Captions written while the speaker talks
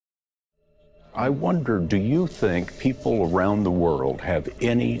I wonder, do you think people around the world have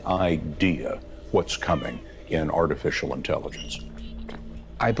any idea what's coming in artificial intelligence?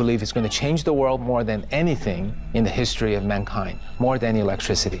 I believe it's going to change the world more than anything in the history of mankind, more than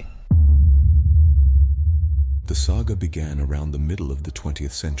electricity. The saga began around the middle of the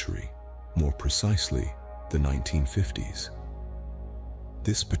 20th century, more precisely, the 1950s.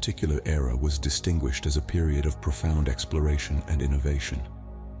 This particular era was distinguished as a period of profound exploration and innovation.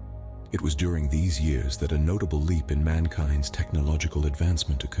 It was during these years that a notable leap in mankind's technological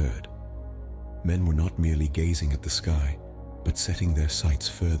advancement occurred. Men were not merely gazing at the sky, but setting their sights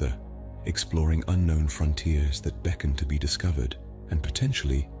further, exploring unknown frontiers that beckoned to be discovered and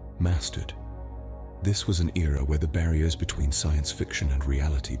potentially mastered. This was an era where the barriers between science fiction and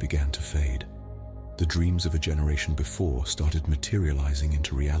reality began to fade. The dreams of a generation before started materializing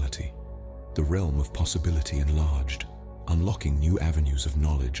into reality. The realm of possibility enlarged, unlocking new avenues of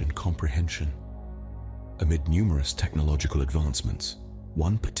knowledge and comprehension. Amid numerous technological advancements,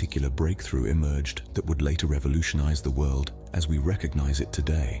 one particular breakthrough emerged that would later revolutionize the world as we recognize it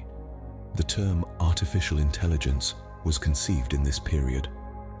today. The term artificial intelligence was conceived in this period,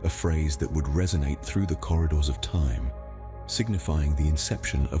 a phrase that would resonate through the corridors of time, signifying the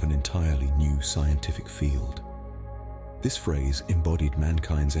inception of an entirely new scientific field. This phrase embodied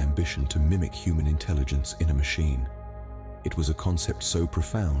mankind's ambition to mimic human intelligence in a machine. It was a concept so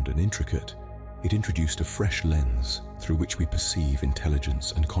profound and intricate, it introduced a fresh lens through which we perceive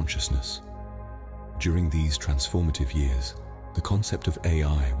intelligence and consciousness. During these transformative years, the concept of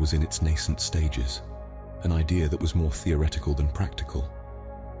AI was in its nascent stages, an idea that was more theoretical than practical.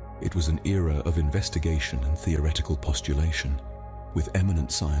 It was an era of investigation and theoretical postulation, with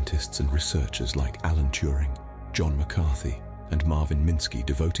eminent scientists and researchers like Alan Turing, John McCarthy, and Marvin Minsky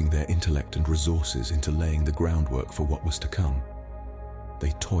devoting their intellect and resources into laying the groundwork for what was to come.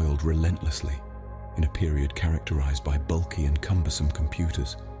 They toiled relentlessly, in a period characterized by bulky and cumbersome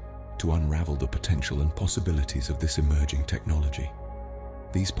computers, to unravel the potential and possibilities of this emerging technology.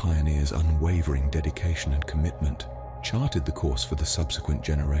 These pioneers' unwavering dedication and commitment charted the course for the subsequent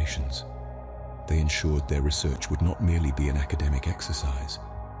generations. They ensured their research would not merely be an academic exercise,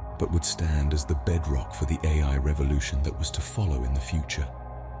 but would stand as the bedrock for the AI revolution that was to follow in the future.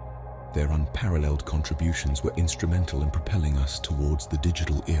 Their unparalleled contributions were instrumental in propelling us towards the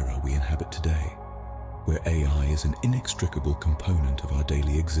digital era we inhabit today, where AI is an inextricable component of our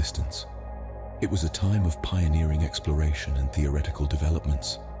daily existence. It was a time of pioneering exploration and theoretical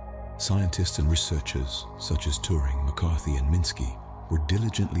developments. Scientists and researchers, such as Turing, McCarthy, and Minsky, were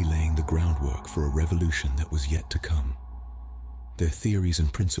diligently laying the groundwork for a revolution that was yet to come. Their theories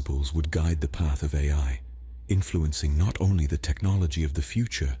and principles would guide the path of AI, influencing not only the technology of the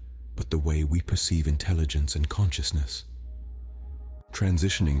future, but the way we perceive intelligence and consciousness.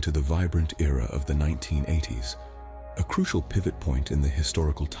 Transitioning to the vibrant era of the 1980s, a crucial pivot point in the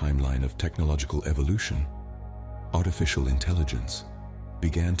historical timeline of technological evolution, artificial intelligence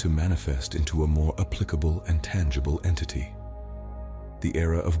began to manifest into a more applicable and tangible entity. The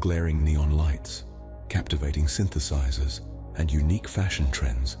era of glaring neon lights, captivating synthesizers, and unique fashion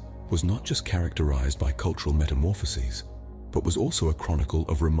trends was not just characterized by cultural metamorphoses, but was also a chronicle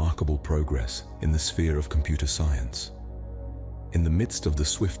of remarkable progress in the sphere of computer science. In the midst of the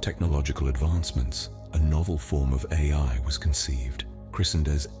swift technological advancements, a novel form of AI was conceived, christened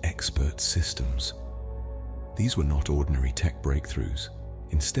as expert systems. These were not ordinary tech breakthroughs.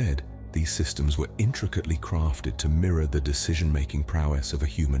 Instead, these systems were intricately crafted to mirror the decision-making prowess of a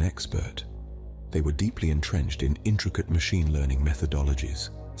human expert. They were deeply entrenched in intricate machine learning methodologies,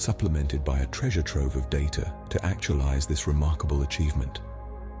 supplemented by a treasure trove of data to actualize this remarkable achievement.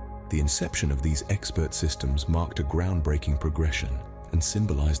 The inception of these expert systems marked a groundbreaking progression and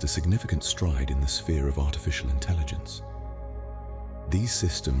symbolized a significant stride in the sphere of artificial intelligence. These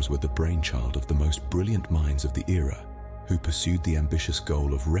systems were the brainchild of the most brilliant minds of the era, who pursued the ambitious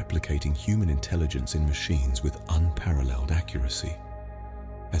goal of replicating human intelligence in machines with unparalleled accuracy.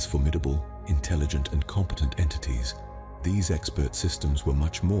 As formidable, intelligent, and competent entities, these expert systems were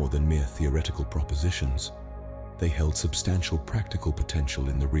much more than mere theoretical propositions. They held substantial practical potential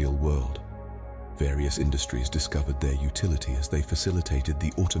in the real world. Various industries discovered their utility as they facilitated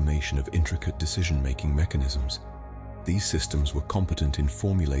the automation of intricate decision-making mechanisms. These systems were competent in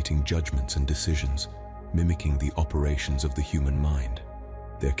formulating judgments and decisions, mimicking the operations of the human mind.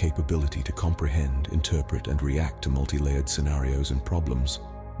 Their capability to comprehend, interpret, and react to multi-layered scenarios and problems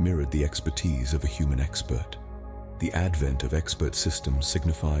mirrored the expertise of a human expert. The advent of expert systems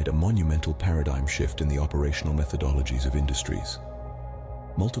signified a monumental paradigm shift in the operational methodologies of industries.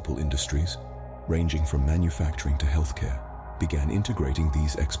 Multiple industries, ranging from manufacturing to healthcare, began integrating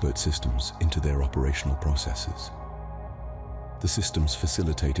these expert systems into their operational processes. The systems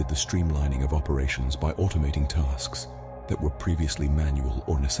facilitated the streamlining of operations by automating tasks that were previously manual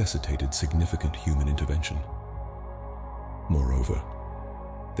or necessitated significant human intervention. Moreover,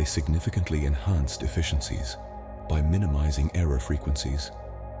 they significantly enhanced efficiencies by minimizing error frequencies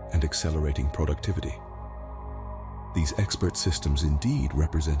and accelerating productivity. These expert systems indeed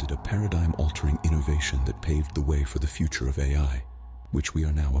represented a paradigm-altering innovation that paved the way for the future of AI, which we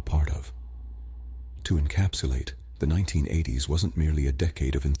are now a part of. To encapsulate, the 1980s wasn't merely a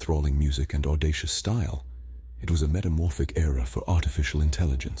decade of enthralling music and audacious style. It was a metamorphic era for artificial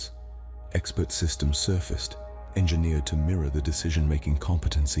intelligence. Expert systems surfaced, engineered to mirror the decision-making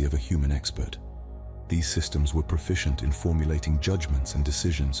competency of a human expert. These systems were proficient in formulating judgments and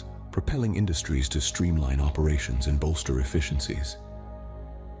decisions, propelling industries to streamline operations and bolster efficiencies.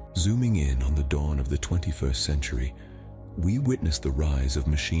 Zooming in on the dawn of the 21st century, we witnessed the rise of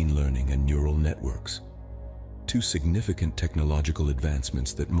machine learning and neural networks, two significant technological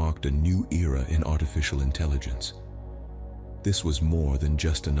advancements that marked a new era in artificial intelligence. This was more than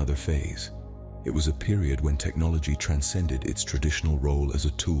just another phase. It was a period when technology transcended its traditional role as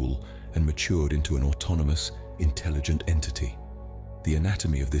a tool and matured into an autonomous, intelligent entity. The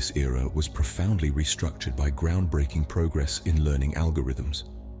anatomy of this era was profoundly restructured by groundbreaking progress in learning algorithms.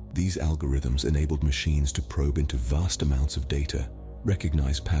 These algorithms enabled machines to probe into vast amounts of data,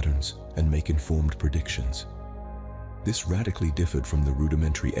 recognize patterns, and make informed predictions. This radically differed from the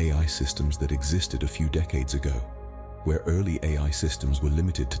rudimentary AI systems that existed a few decades ago, where early AI systems were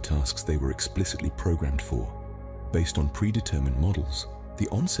limited to tasks they were explicitly programmed for. Based on predetermined models, the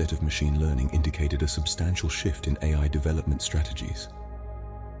onset of machine learning indicated a substantial shift in AI development strategies.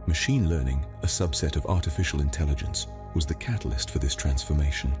 Machine learning, a subset of artificial intelligence, was the catalyst for this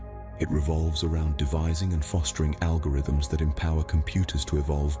transformation. It revolves around devising and fostering algorithms that empower computers to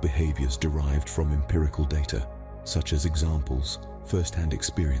evolve behaviors derived from empirical data, such as examples, first-hand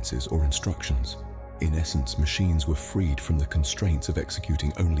experiences, or instructions. In essence, machines were freed from the constraints of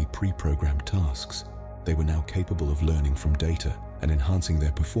executing only pre-programmed tasks. They were now capable of learning from data and enhancing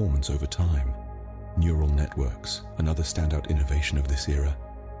their performance over time. Neural networks, another standout innovation of this era,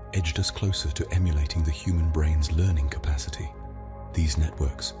 edged us closer to emulating the human brain's learning capacity. These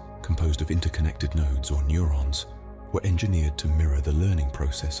networks, composed of interconnected nodes or neurons, were engineered to mirror the learning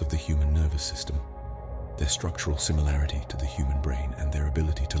process of the human nervous system. Their structural similarity to the human brain and their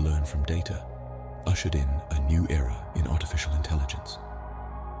ability to learn from data ushered in a new era in artificial intelligence.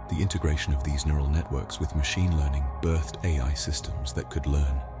 The integration of these neural networks with machine learning birthed AI systems that could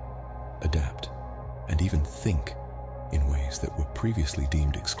learn, adapt, and even think in ways that were previously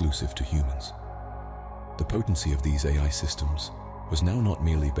deemed exclusive to humans. The potency of these AI systems was now not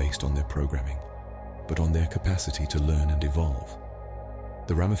merely based on their programming, but on their capacity to learn and evolve.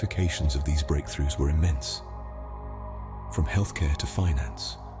 The ramifications of these breakthroughs were immense. From healthcare to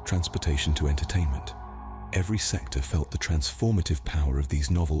finance, transportation to entertainment, every sector felt the transformative power of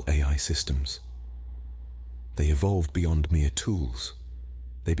these novel AI systems. They evolved beyond mere tools.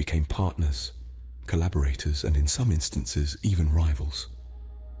 They became partners, collaborators, and in some instances, even rivals.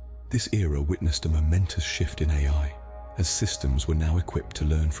 This era witnessed a momentous shift in AI, as systems were now equipped to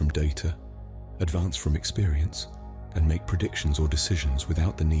learn from data, advance from experience, and make predictions or decisions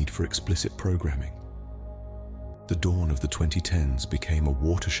without the need for explicit programming. The dawn of the 2010s became a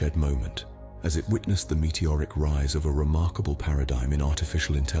watershed moment as it witnessed the meteoric rise of a remarkable paradigm in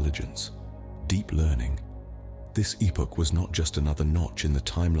artificial intelligence, deep learning. This epoch was not just another notch in the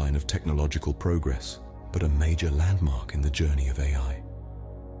timeline of technological progress, but a major landmark in the journey of AI.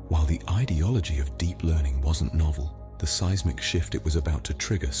 While the ideology of deep learning wasn't novel, the seismic shift it was about to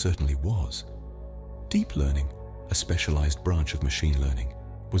trigger certainly was. Deep learning, a specialized branch of machine learning,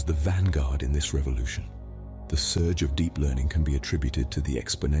 was the vanguard in this revolution. The surge of deep learning can be attributed to the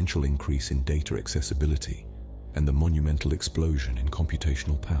exponential increase in data accessibility and the monumental explosion in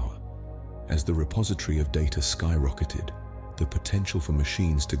computational power. As the repository of data skyrocketed, the potential for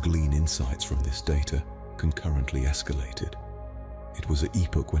machines to glean insights from this data concurrently escalated. It was an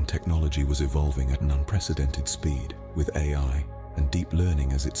epoch when technology was evolving at an unprecedented speed, with AI and deep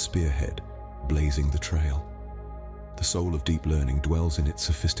learning as its spearhead, blazing the trail. The soul of deep learning dwells in its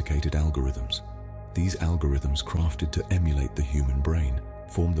sophisticated algorithms. These algorithms, crafted to emulate the human brain,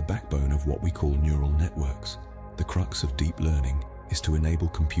 form the backbone of what we call neural networks. The crux of deep learning is to enable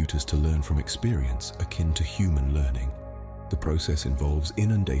computers to learn from experience akin to human learning. The process involves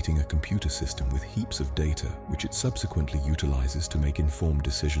inundating a computer system with heaps of data, which it subsequently utilizes to make informed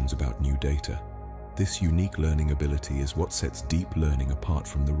decisions about new data. This unique learning ability is what sets deep learning apart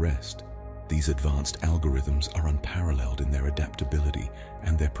from the rest. these advanced algorithms are unparalleled in their adaptability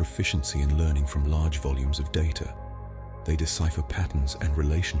and their proficiency in learning from large volumes of data. They decipher patterns and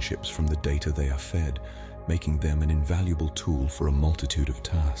relationships from the data they are fed, making them an invaluable tool for a multitude of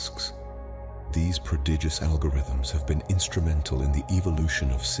tasks. These prodigious algorithms have been instrumental in the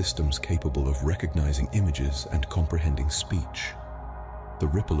evolution of systems capable of recognizing images and comprehending speech. The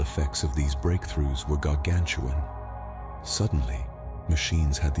ripple effects of these breakthroughs were gargantuan. Suddenly,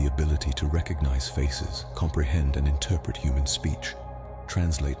 machines had the ability to recognize faces, comprehend and interpret human speech,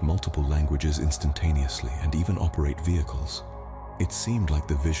 translate multiple languages instantaneously, and even operate vehicles. It seemed like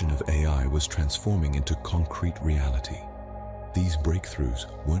the vision of AI was transforming into concrete reality. These breakthroughs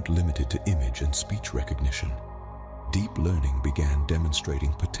weren't limited to image and speech recognition. Deep learning began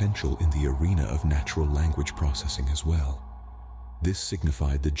demonstrating potential in the arena of natural language processing as well. This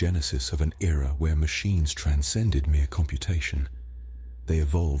signified the genesis of an era where machines transcended mere computation. They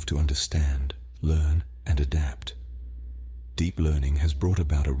evolved to understand, learn, and adapt. Deep learning has brought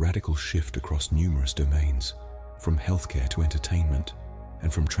about a radical shift across numerous domains, from healthcare to entertainment,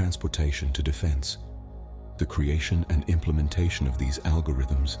 and from transportation to defense. The creation and implementation of these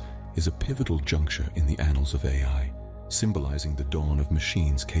algorithms is a pivotal juncture in the annals of AI, symbolizing the dawn of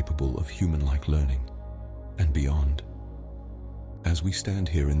machines capable of human-like learning and beyond. As we stand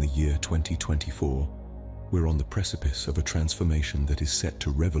here in the year 2024, we're on the precipice of a transformation that is set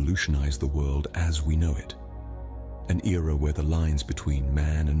to revolutionize the world as we know it. An era where the lines between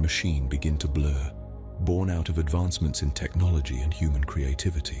man and machine begin to blur, born out of advancements in technology and human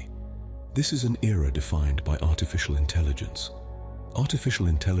creativity. This is an era defined by artificial intelligence. Artificial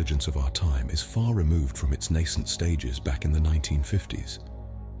intelligence of our time is far removed from its nascent stages back in the 1950s.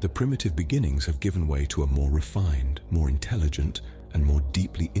 The primitive beginnings have given way to a more refined, more intelligent, and more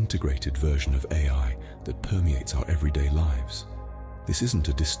deeply integrated version of AI that permeates our everyday lives. This isn't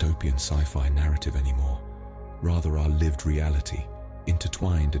a dystopian sci-fi narrative anymore, rather our lived reality,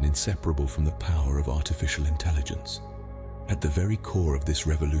 intertwined and inseparable from the power of artificial intelligence. At the very core of this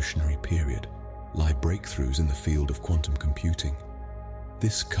revolutionary period lie breakthroughs in the field of quantum computing.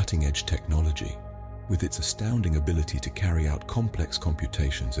 This cutting-edge technology, with its astounding ability to carry out complex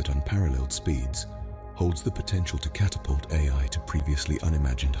computations at unparalleled speeds, holds the potential to catapult AI to previously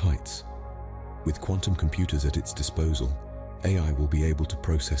unimagined heights. With quantum computers at its disposal, AI will be able to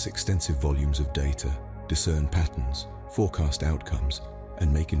process extensive volumes of data, discern patterns, forecast outcomes,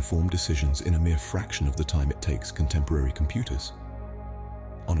 and make informed decisions in a mere fraction of the time it takes contemporary computers.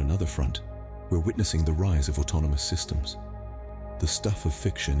 On another front, we're witnessing the rise of autonomous systems. The stuff of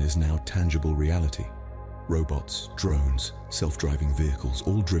fiction is now tangible reality. Robots, drones, self-driving vehicles,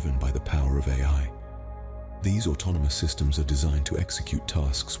 all driven by the power of AI. These autonomous systems are designed to execute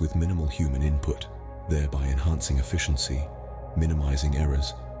tasks with minimal human input, thereby enhancing efficiency, minimizing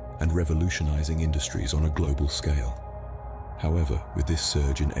errors, and revolutionizing industries on a global scale. However, with this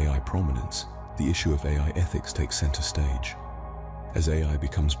surge in AI prominence, the issue of AI ethics takes center stage. As AI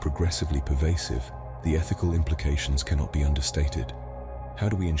becomes progressively pervasive, the ethical implications cannot be understated. How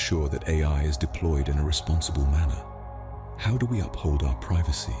do we ensure that AI is deployed in a responsible manner? How do we uphold our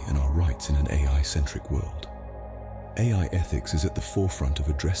privacy and our rights in an AI-centric world? AI ethics is at the forefront of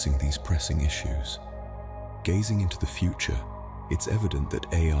addressing these pressing issues. Gazing into the future, it's evident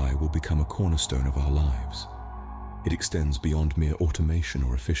that AI will become a cornerstone of our lives. It extends beyond mere automation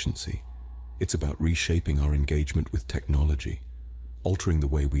or efficiency. It's about reshaping our engagement with technology, altering the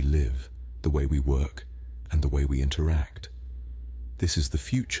way we live, the way we work, and the way we interact. This is the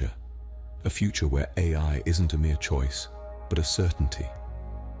future, a future where AI isn't a mere choice, but a certainty.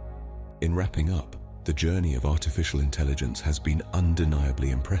 In wrapping up, the journey of artificial intelligence has been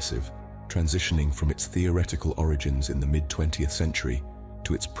undeniably impressive, transitioning from its theoretical origins in the mid-20th century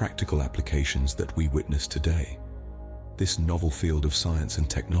to its practical applications that we witness today. This novel field of science and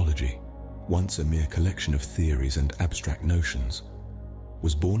technology, once a mere collection of theories and abstract notions,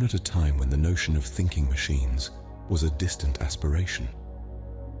 was born at a time when the notion of thinking machines was a distant aspiration.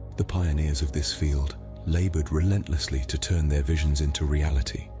 The pioneers of this field labored relentlessly to turn their visions into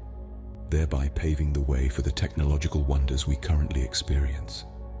reality, thereby paving the way for the technological wonders we currently experience.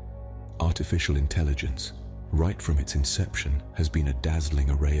 Artificial intelligence, right from its inception, has been a dazzling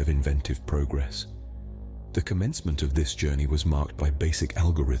array of inventive progress. The commencement of this journey was marked by basic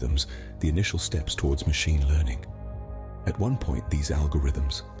algorithms, the initial steps towards machine learning. At one point, these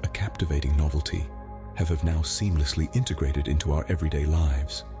algorithms, a captivating novelty, have now seamlessly integrated into our everyday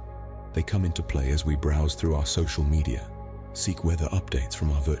lives. They come into play as we browse through our social media, seek weather updates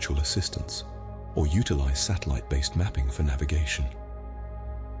from our virtual assistants, or utilize satellite-based mapping for navigation.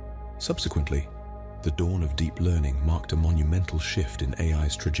 Subsequently, the dawn of deep learning marked a monumental shift in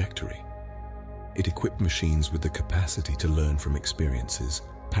AI's trajectory. It equipped machines with the capacity to learn from experiences,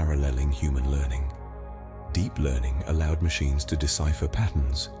 paralleling human learning. Deep learning allowed machines to decipher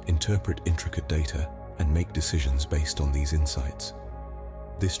patterns, interpret intricate data, and make decisions based on these insights.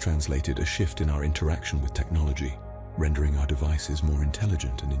 This translated a shift in our interaction with technology, rendering our devices more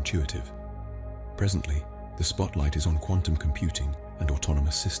intelligent and intuitive. Presently, the spotlight is on quantum computing and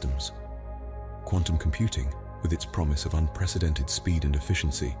autonomous systems. Quantum computing, with its promise of unprecedented speed and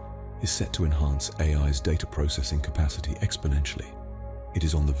efficiency, is set to enhance AI's data processing capacity exponentially. It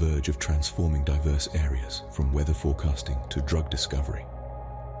is on the verge of transforming diverse areas, from weather forecasting to drug discovery.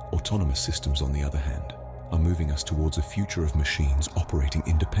 Autonomous systems, on the other hand, are moving us towards a future of machines operating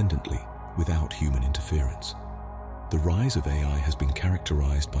independently, without human interference. The rise of AI has been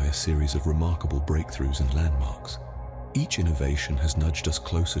characterized by a series of remarkable breakthroughs and landmarks. Each innovation has nudged us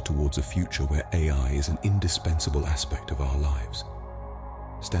closer towards a future where AI is an indispensable aspect of our lives.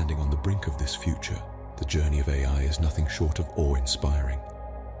 Standing on the brink of this future, the journey of AI is nothing short of awe-inspiring.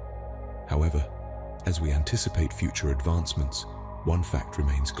 However, as we anticipate future advancements, one fact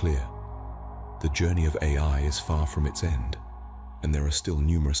remains clear. The journey of AI is far from its end, and there are still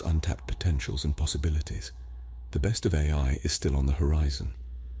numerous untapped potentials and possibilities. The best of AI is still on the horizon,